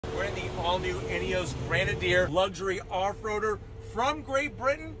all-new Ineos Grenadier luxury off-roader from Great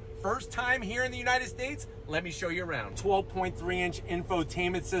Britain. First time here in the United States. Let me show you around. 12.3-inch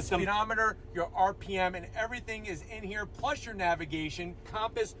infotainment system, speedometer, your RPM, and everything is in here, plus your navigation,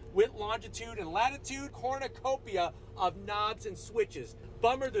 compass with longitude and latitude, cornucopia of knobs and switches.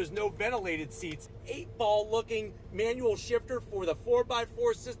 Bummer, there's no ventilated seats. 8-ball looking manual shifter for the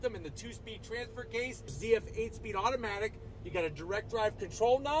 4x4 system and the 2-speed transfer case. ZF 8-speed automatic. You got a direct drive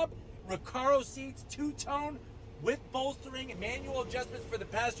control knob. Recaro seats, two-tone, with bolstering and manual adjustments for the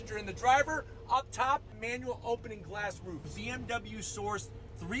passenger and the driver. Up top, manual opening glass roof. BMW sourced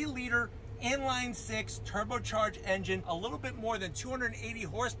 3-liter inline 6 turbocharged engine, a little bit more than 280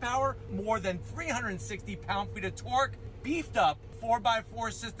 horsepower, more than 360 pound-feet of torque, beefed up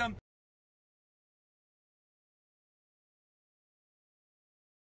 4x4 system,